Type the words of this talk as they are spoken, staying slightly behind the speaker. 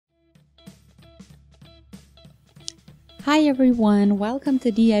Hi everyone, welcome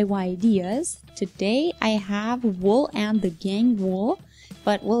to DIY Ideas. Today I have wool and the gang wool,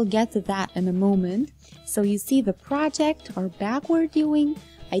 but we'll get to that in a moment. So you see the project or bag we're doing,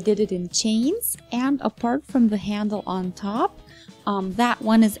 I did it in chains, and apart from the handle on top, that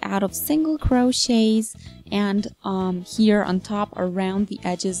one is out of single crochets, and here on top around the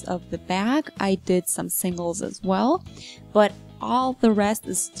edges of the bag I did some singles as well, but all the rest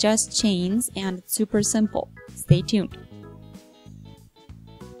is just chains and it's super simple. Stay tuned.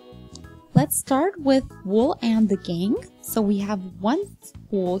 Let's start with wool and the gang. So we have one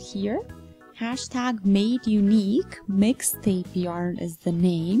spool here, hashtag made unique, mixtape yarn is the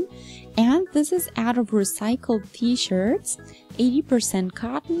name, and this is out of recycled t-shirts, 80%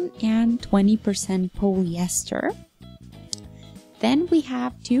 cotton and 20% polyester. Then we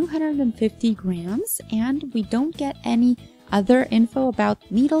have 250 grams, and we don't get any other info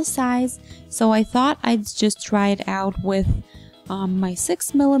about needle size, so I thought I'd just try it out with my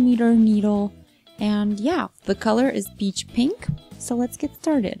 6mm needle, and yeah, the color is peach pink, so let's get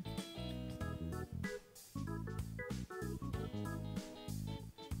started.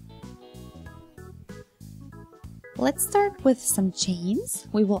 Let's start with some chains.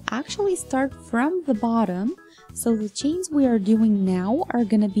 We will actually start from the bottom, so the chains we are doing now are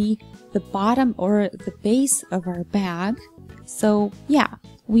gonna be the bottom or the base of our bag. So yeah,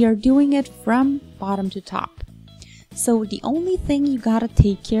 we are doing it from bottom to top. So the only thing you gotta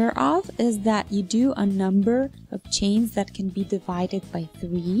take care of is that you do a number of chains that can be divided by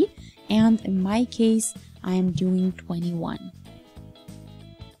 3, and in my case I am doing 21.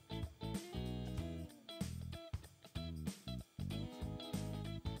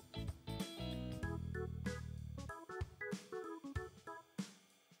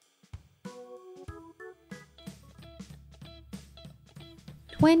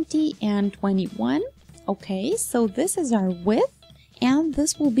 And 21. Okay, so this is our width, and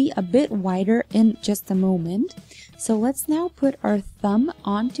this will be a bit wider in just a moment. So let's now put our thumb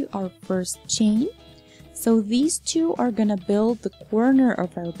onto our first chain. So these two are gonna build the corner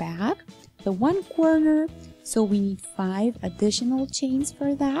of our bag, the one corner, so we need 5 additional chains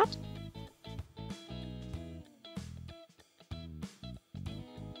for that.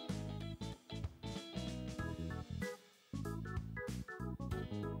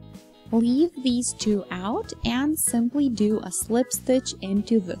 Leave these two out and simply do a slip stitch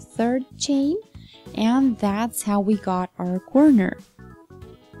into the third chain, and that's how we got our corner.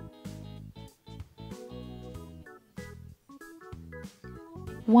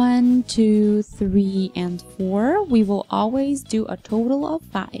 One, 2, 3, and 4. We will always do a total of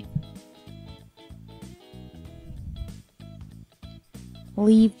 5.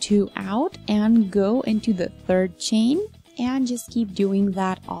 Leave 2 out and go into the third chain, and just keep doing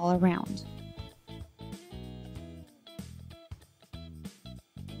that all around.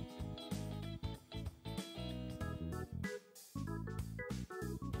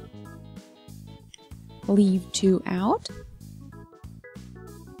 Leave 2 out.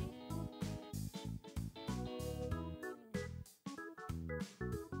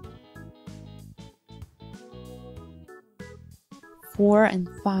 Four and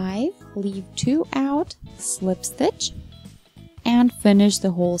 5, leave 2 out, slip stitch, and finish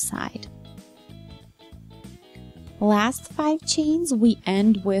the whole side. Last 5 chains, we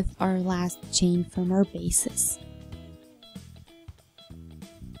end with our last chain from our bases.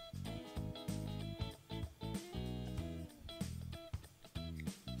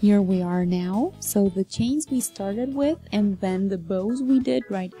 Here we are now, so the chains we started with and then the bows we did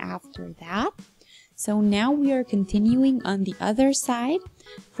right after that. So now we are continuing on the other side.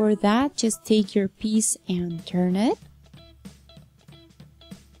 For that, just take your piece and turn it.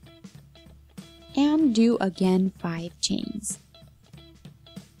 And do again 5 chains.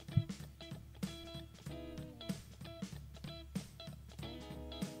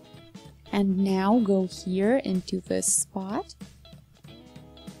 And now go here into this spot.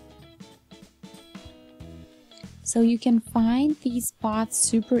 So you can find these spots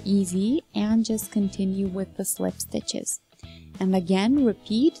super easy and just continue with the slip stitches. And again,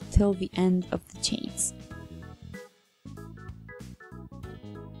 repeat till the end of the chains.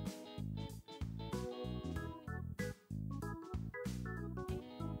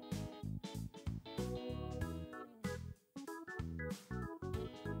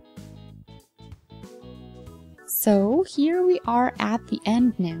 So here we are at the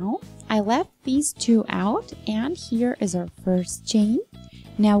end now. I left these 2 out, and here is our first chain.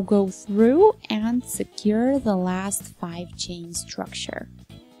 Now go through and secure the last 5 chain structure.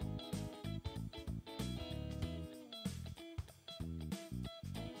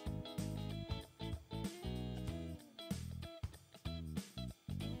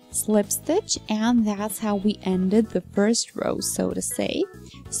 slip stitch, and that's how we ended the first row, so to say.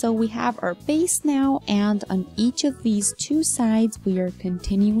 So we have our base now, and on each of these two sides we are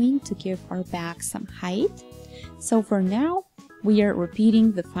continuing to give our bag some height. So for now we are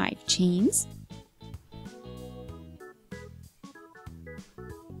repeating the 5 chains.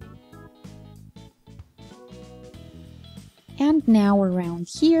 And now around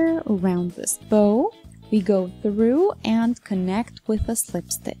here, around this bow, we go through and connect with a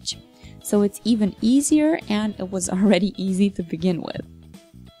slip stitch. So it's even easier, and it was already easy to begin with.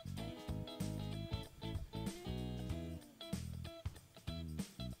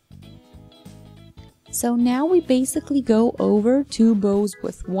 So now we basically go over 2 bows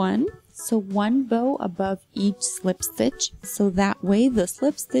with 1. So 1 bow above each slip stitch, so that way the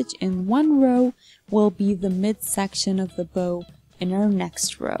slip stitch in one row will be the midsection of the bow in our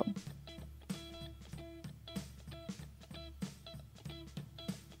next row.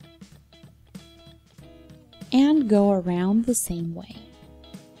 And go around the same way.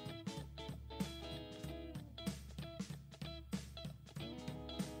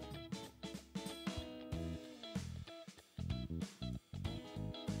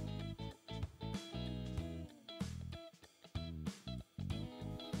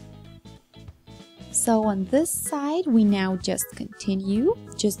 So on this side, we now just continue,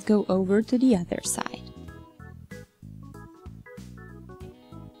 just go over to the other side.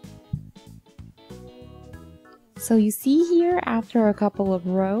 So you see here, after a couple of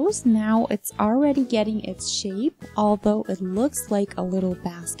rows, now it's already getting its shape, although it looks like a little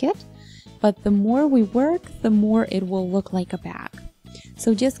basket. But the more we work, the more it will look like a bag.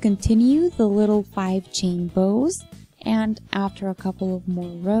 So just continue the little 5 chain bows, and after a couple of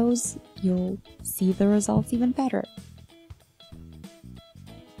more rows, you'll see the results even better.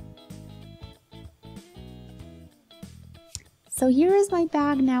 So here is my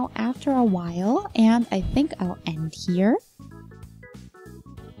bag now after a while, and I think I'll end here.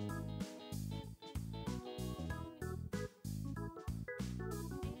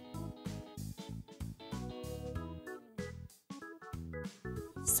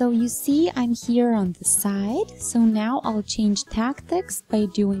 So you see I'm here on the side, so now I'll change tactics by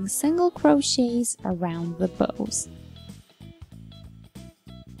doing single crochets around the bows.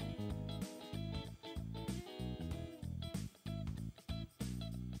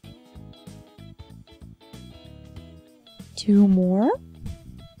 Two more.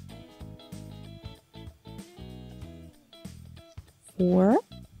 4.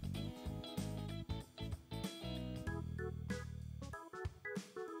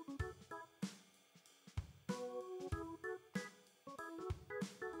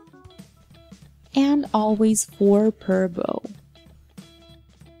 And always 4 per bow.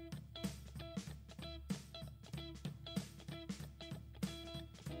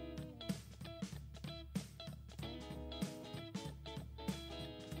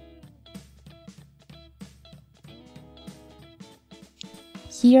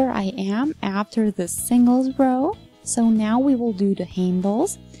 Here I am after the singles row, so now we will do the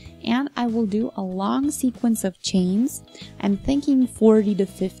handles, and I will do a long sequence of chains. I'm thinking 40 to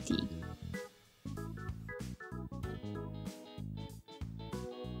 50.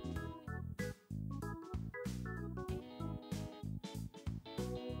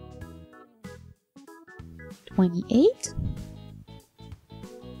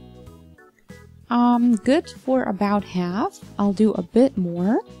 Good for about half. I'll do a bit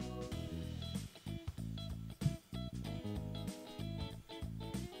more.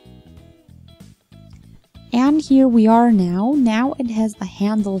 And here we are now. Now it has a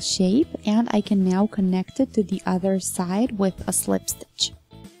handle shape, and I can now connect it to the other side with a slip stitch.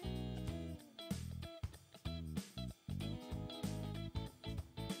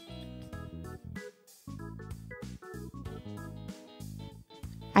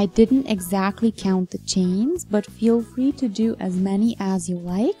 I didn't exactly count the chains, but feel free to do as many as you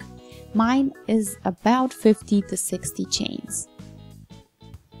like. Mine is about 50 to 60 chains.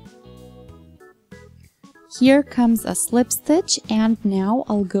 Here comes a slip stitch, and now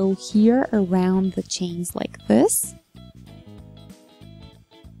I'll go here around the chains like this.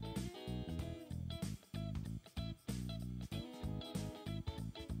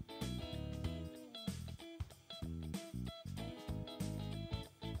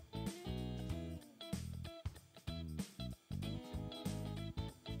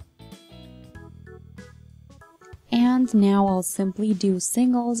 And now I'll simply do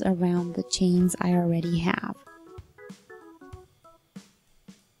singles around the chains I already have.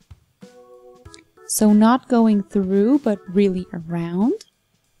 So not going through, but really around.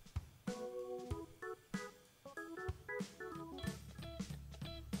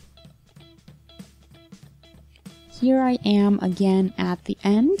 here I am again at the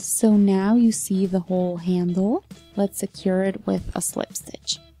end. So now you see the whole handle. Let's secure it with a slip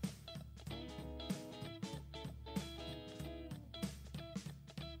stitch.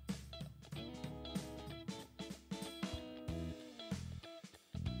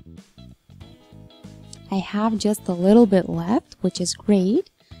 I have just a little bit left, which is great.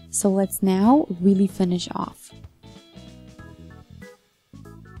 So let's now really finish off.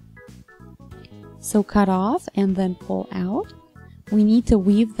 So cut off and then pull out. We need to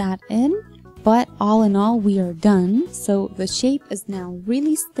weave that in, but all in all we are done. So the shape is now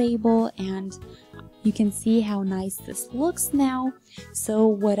really stable and you can see how nice this looks now. So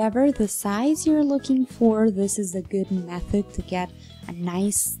whatever the size you're looking for, this is a good method to get a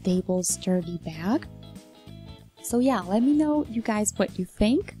nice, stable, sturdy bag. So yeah, let me know, you guys, what you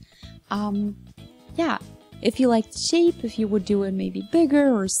think. Yeah, if you like the shape, if you would do it maybe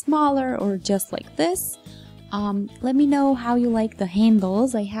bigger or smaller or just like this. Let me know how you like the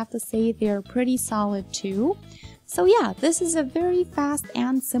handles. I have to say they're pretty solid too. So yeah, this is a very fast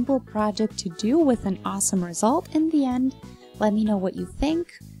and simple project to do with an awesome result in the end. Let me know what you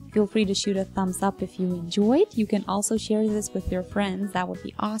think. Feel free to shoot a thumbs up if you enjoyed. You can also share this with your friends, that would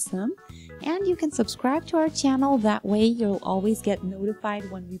be awesome. And you can subscribe to our channel, that way you'll always get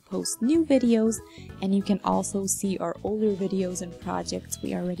notified when we post new videos, and you can also see our older videos and projects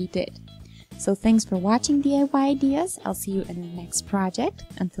we already did. So thanks for watching DIY Ideas. I'll see you in the next project.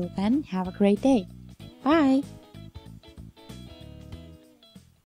 Until then, have a great day. Bye!